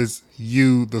much it is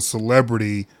you, the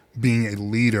celebrity, being a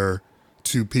leader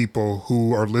to people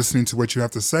who are listening to what you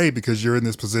have to say because you're in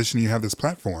this position, you have this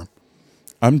platform?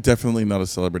 I'm definitely not a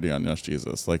celebrity on Yes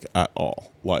Jesus, at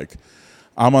all.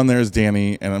 I'm on there as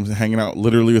Danny, and I'm hanging out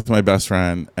literally with my best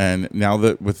friend. And now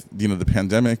that with the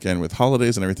pandemic and with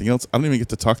holidays and everything else, I don't even get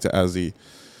to talk to Azzy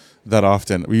that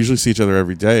often. We usually see each other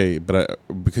every day, but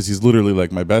because he's literally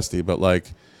my bestie. But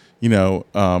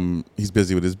he's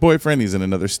busy with his boyfriend. He's in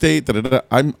another state.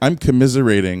 I'm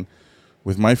commiserating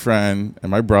with my friend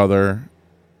and my brother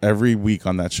every week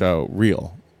on that show,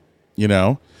 real,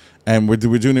 and we're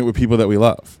doing it with people that we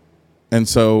love. And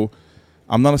so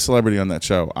I'm not a celebrity on that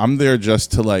show. I'm there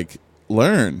just to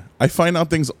learn. I find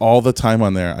out things all the time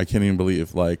on there. I can't even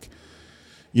believe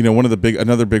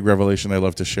another big revelation I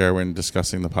love to share when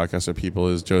discussing the podcast with people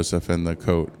is Joseph and the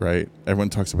coat, right? Everyone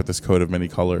talks about this coat of many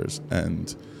colors,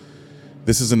 and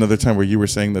this is another time where you were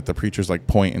saying that the preachers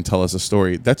point and tell us a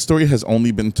story. That story has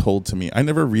only been told to me. I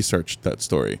never researched that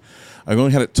story. I've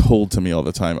only had it told to me all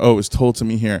the time. Oh, it was told to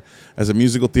me here. As a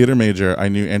musical theater major, I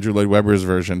knew Andrew Lloyd Webber's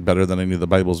version better than I knew the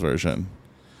Bible's version.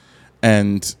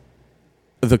 And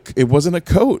it wasn't a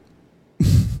coat.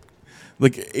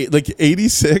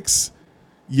 86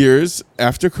 years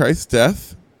after Christ's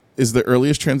death is the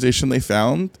earliest translation they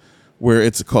found where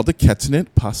it's called the Ketanit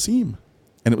Pasim.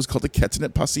 And it was called the Ketanit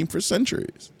Pasim for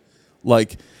centuries.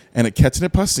 And a Ketanit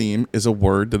Pasim is a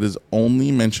word that is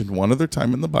only mentioned one other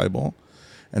time in the Bible,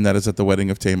 and that is at the wedding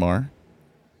of Tamar.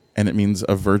 And it means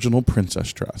a virginal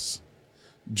princess dress.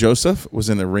 Joseph was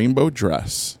in a rainbow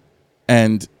dress.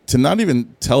 And to not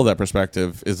even tell that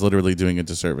perspective is literally doing a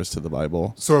disservice to the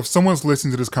Bible. So if someone's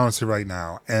listening to this conversation right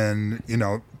now, and,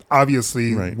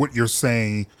 obviously right, what you're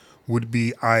saying would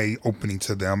be eye-opening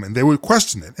to them, and they would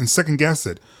question it and second-guess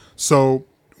it. So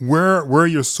where are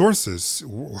your sources?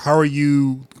 How are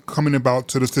you coming about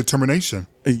to this determination?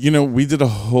 We did a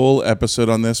whole episode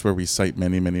on this where we cite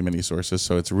many, many, many sources.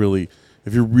 So it's really,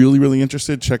 if you're really, really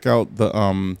interested, check out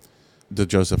the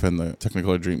Joseph and the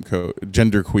Technicolor Dream Coat,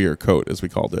 genderqueer coat, as we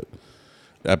called it,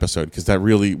 episode, because that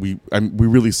really, we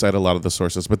really cite a lot of the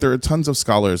sources. But there are tons of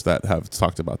scholars that have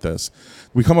talked about this.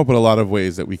 We come up with a lot of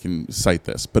ways that we can cite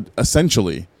this. But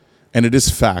essentially, and it is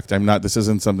fact, this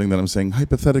isn't something that I'm saying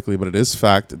hypothetically, but it is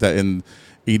fact that in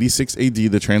 86 AD,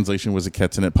 the translation was a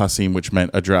Ketanit Pasim, which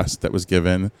meant a dress that was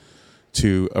given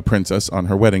to a princess on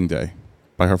her wedding day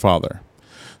by her father.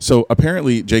 So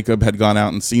apparently Jacob had gone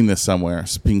out and seen this somewhere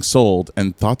being sold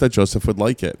and thought that Joseph would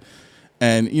like it.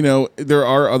 And, there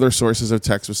are other sources of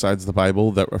text besides the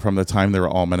Bible that were from the time there were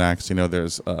almanacs.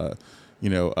 There's,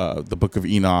 the Book of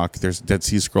Enoch. There's Dead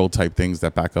Sea Scroll type things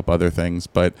that back up other things.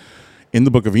 But in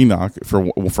the Book of Enoch, for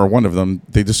one of them,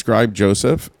 they describe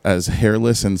Joseph as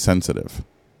hairless and sensitive.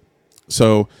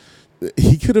 So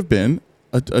he could have been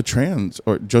a trans,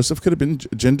 or Joseph could have been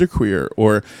genderqueer,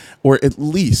 or at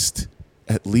least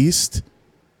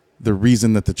the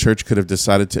reason that the church could have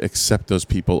decided to accept those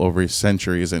people over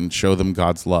centuries and show them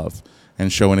God's love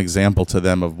and show an example to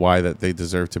them of why that they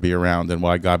deserve to be around and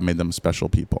why God made them special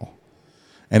people.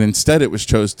 And instead it was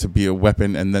chose to be a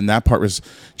weapon, and then that part was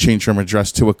changed from a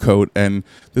dress to a coat. And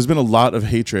there's been a lot of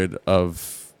hatred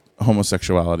of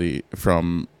homosexuality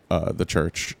from the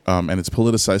church, and it's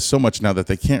politicized so much now that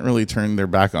they can't really turn their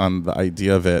back on the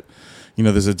idea of it.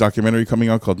 There's a documentary coming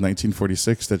out called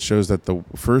 1946 that shows that the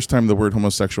first time the word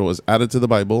homosexual was added to the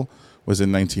Bible was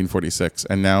in 1946.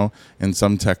 And now in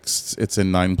some texts, it's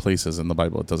in 9 places in the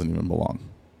Bible. It doesn't even belong.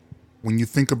 When you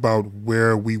think about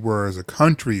where we were as a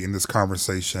country in this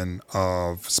conversation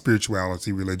of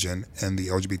spirituality, religion, and the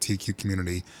LGBTQ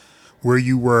community, where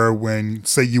you were when,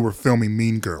 say, you were filming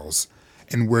Mean Girls,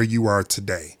 and where you are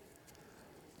today,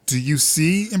 do you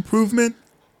see improvement?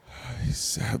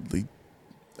 Sadly,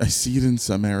 I see it in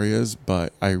some areas,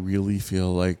 but I really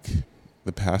feel like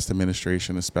the past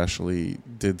administration especially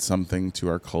did something to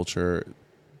our culture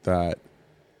that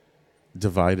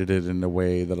divided it in a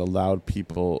way that allowed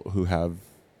people who have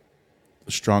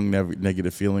strong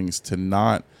negative feelings to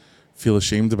not feel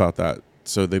ashamed about that,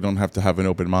 so they don't have to have an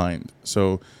open mind.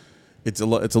 So it's a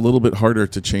little bit harder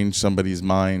to change somebody's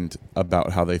mind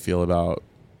about how they feel about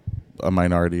a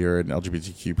minority or an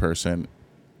LGBTQ person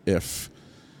if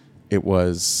it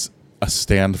was a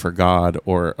stand for God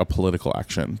or a political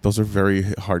action. Those are very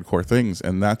hardcore things,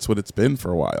 and that's what it's been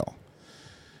for a while.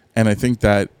 And I think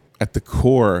that at the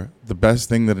core, the best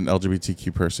thing that an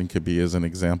LGBTQ person could be is an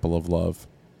example of love.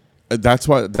 That's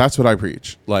what I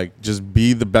preach. Like, just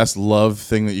be the best love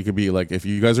thing that you could be. Like, if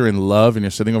you guys are in love and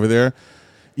you're sitting over there,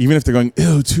 even if they're going,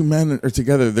 ew, two men are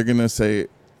together, they're going to say,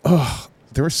 oh,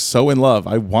 they were so in love.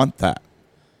 I want that.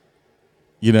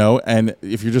 You know, and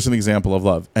if you're just an example of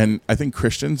love. And I think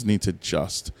Christians need to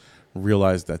just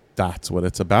realize that that's what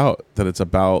it's about, that it's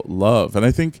about love. And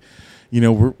I think, you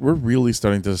know, we're really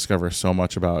starting to discover so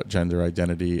much about gender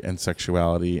identity and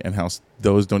sexuality and how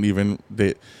those don't even,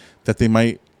 the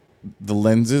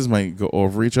lenses might go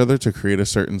over each other to create a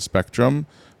certain spectrum,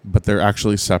 but they're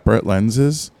actually separate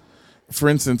lenses. For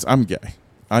instance, I'm gay.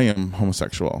 I am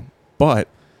homosexual, but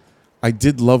I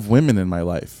did love women in my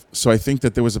life. So I think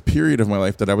that there was a period of my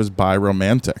life that I was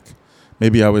bi-romantic.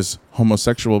 Maybe I was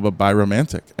homosexual, but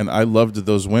bi-romantic. And I loved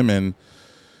those women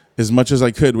as much as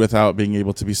I could without being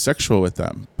able to be sexual with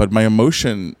them. But my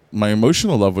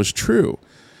emotional love was true.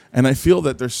 And I feel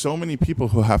that there's so many people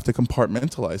who have to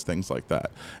compartmentalize things like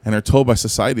that and are told by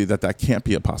society that that can't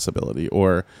be a possibility.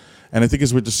 And I think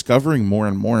as we're discovering more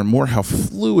and more and more how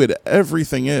fluid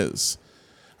everything is,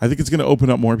 I think it's going to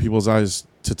open up more people's eyes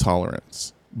to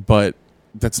tolerance. But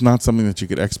that's not something that you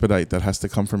could expedite. That has to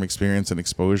come from experience and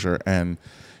exposure. And,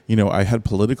 you know, I had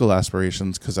political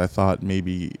aspirations because I thought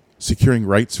maybe securing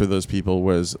rights for those people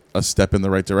was a step in the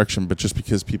right direction. But just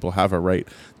because people have a right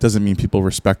doesn't mean people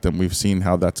respect them. We've seen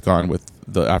how that's gone with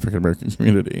the African-American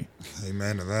community.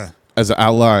 Amen to that. As an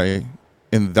ally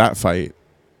in that fight,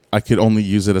 I could only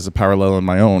use it as a parallel in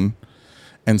my own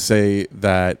and say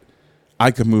that I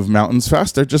could move mountains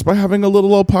faster just by having a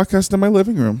little old podcast in my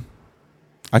living room.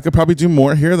 I could probably do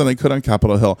more here than I could on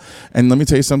Capitol Hill. And let me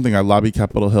tell you something. I lobby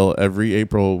Capitol Hill every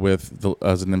April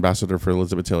as an ambassador for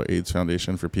Elizabeth Taylor AIDS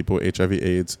Foundation, for people with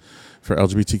HIV/AIDS, for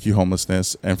LGBTQ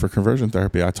homelessness, and for conversion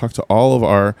therapy. I talk to all of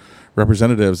our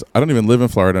representatives. I don't even live in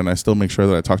Florida, and I still make sure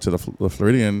that I talk to the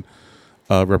Floridian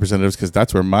representatives, because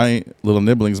that's where my little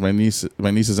nibblings, my nieces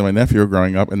and my nephew are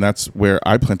growing up, and that's where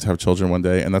I plan to have children one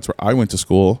day, and that's where I went to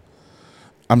school.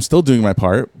 I'm still doing my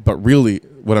part, but really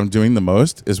what I'm doing the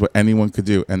most is what anyone could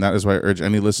do, and that is why I urge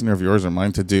any listener of yours or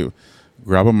mine to do.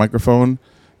 Grab a microphone,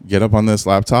 get up on this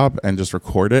laptop, and just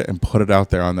record it and put it out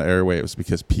there on the airwaves,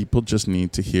 because people just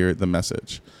need to hear the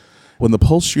message. When the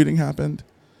Pulse shooting happened,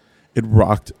 it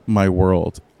rocked my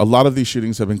world. A lot of these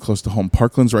shootings have been close to home.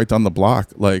 Parkland's right down the block.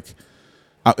 Like,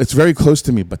 it's very close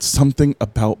to me, but something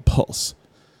about Pulse,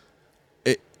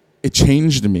 it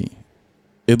changed me.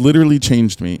 It literally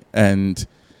changed me, and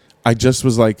I just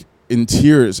was like in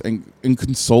tears and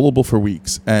inconsolable for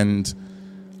weeks, and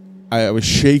I was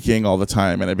shaking all the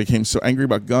time, and I became so angry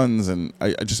about guns, and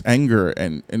I just anger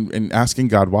and asking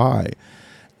God why.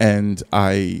 And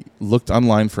I looked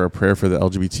online for a prayer for the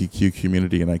LGBTQ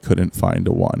community, and I couldn't find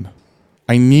one.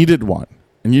 I needed one,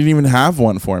 and you didn't even have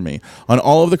one for me. On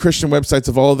all of the Christian websites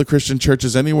of all of the Christian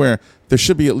churches anywhere, there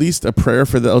should be at least a prayer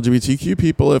for the LGBTQ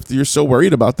people if you're so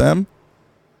worried about them.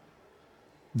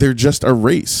 They're just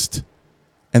erased,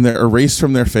 and they're erased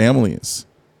from their families.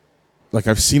 Like,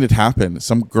 I've seen it happen.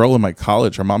 Some girl in my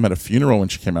college, her mom had a funeral when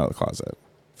she came out of the closet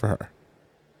for her.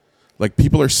 Like,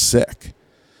 people are sick,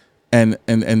 and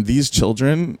these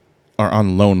children are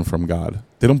on loan from God.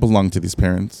 They don't belong to these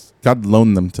parents. God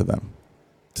loaned them to them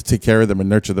to take care of them and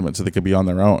nurture them so they could be on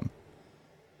their own.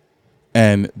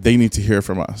 And they need to hear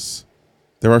from us.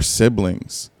 They're our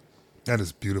siblings. That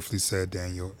is beautifully said,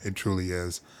 Daniel. It truly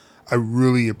is. I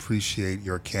really appreciate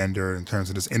your candor in terms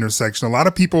of this intersection. A lot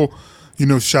of people,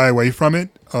 shy away from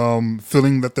it,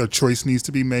 feeling that their choice needs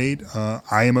to be made.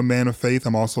 I am a man of faith.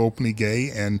 I'm also openly gay.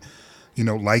 And,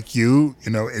 like you,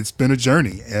 it's been a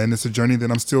journey. And it's a journey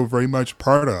that I'm still very much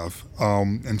part of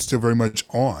and still very much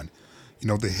on.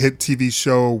 The hit TV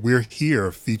show We're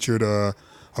Here featured a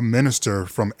minister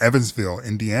from Evansville,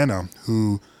 Indiana,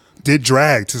 who did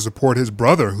drag to support his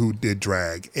brother who did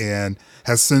drag and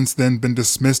has since then been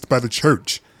dismissed by the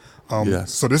church.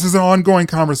 Yes. So this is an ongoing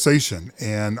conversation,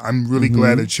 and I'm really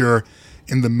glad that you're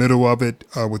in the middle of it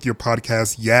with your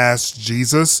podcast, Yes,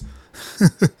 Jesus.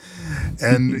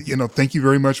 And, thank you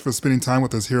very much for spending time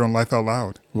with us here on Life Out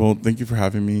Loud. Well, thank you for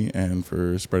having me and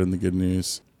for spreading the good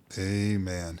news.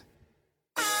 Amen.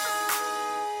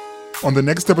 On the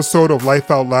next episode of Life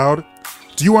Out Loud,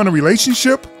 do you want a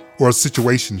relationship or a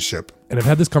situationship? And I've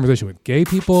had this conversation with gay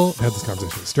people, I've had this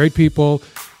conversation with straight people,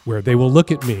 where they will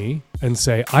look at me and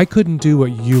say, I couldn't do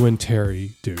what you and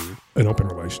Terry do, an open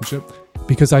relationship,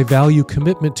 because I value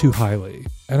commitment too highly.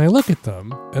 And I look at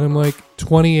them and I'm like,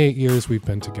 28 years we've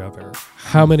been together.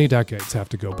 How many decades have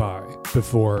to go by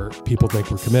before people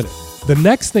think we're committed? The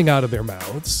next thing out of their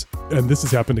mouths, and this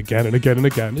has happened again and again and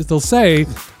again, is they'll say,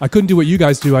 I couldn't do what you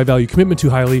guys do. I value commitment too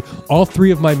highly. All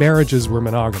 3 of my marriages were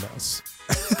monogamous.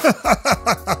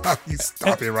 You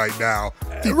stop it right now.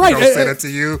 People Right. don't say that to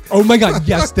you. Oh my God,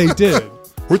 yes, they did.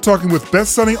 We're talking with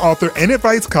best-selling author and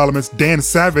advice columnist Dan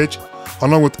Savage,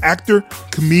 along with actor,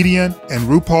 comedian, and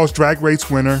RuPaul's Drag Race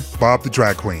winner, Bob the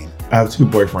Drag Queen. I have 2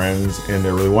 boyfriends, and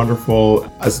they're really wonderful.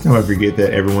 Sometimes I forget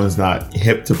that everyone's not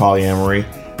hip to polyamory.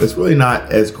 It's really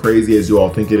not as crazy as you all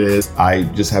think it is. I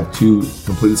just have 2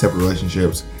 completely separate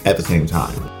relationships at the same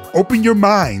time. Open your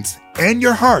minds and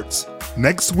your hearts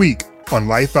next week on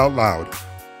Life Out Loud.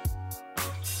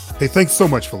 Hey, thanks so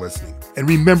much for listening. And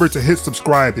remember to hit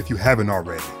subscribe if you haven't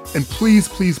already. And please,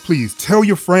 please, please tell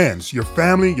your friends, your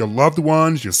family, your loved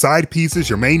ones, your side pieces,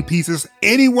 your main pieces,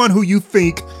 anyone who you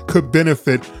think could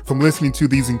benefit from listening to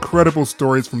these incredible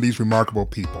stories from these remarkable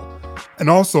people. And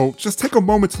also, just take a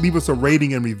moment to leave us a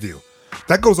rating and review.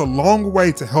 That goes a long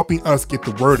way to helping us get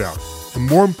the word out. And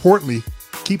more importantly,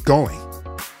 keep going.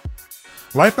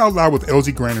 Life Out Loud with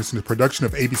LZ Granderson is a production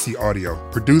of ABC Audio,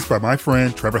 produced by my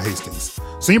friend Trevor Hastings.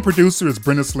 Senior producer is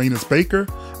Brenda Salinas Baker.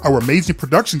 Our amazing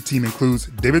production team includes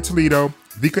David Toledo,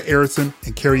 Vika Arison,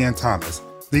 and Carrie Ann Thomas.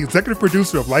 The executive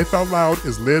producer of Life Out Loud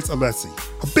is Liz Alessi.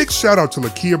 A big shout out to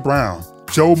Lakia Brown,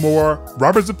 Joe Moore,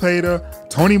 Robert Zepeda,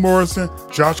 Toni Morrison,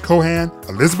 Josh Cohan,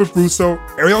 Elizabeth Russo,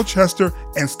 Ariel Chester,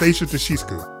 and Stacia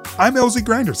Deshisku. I'm LZ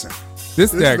Granderson.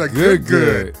 This that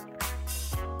good.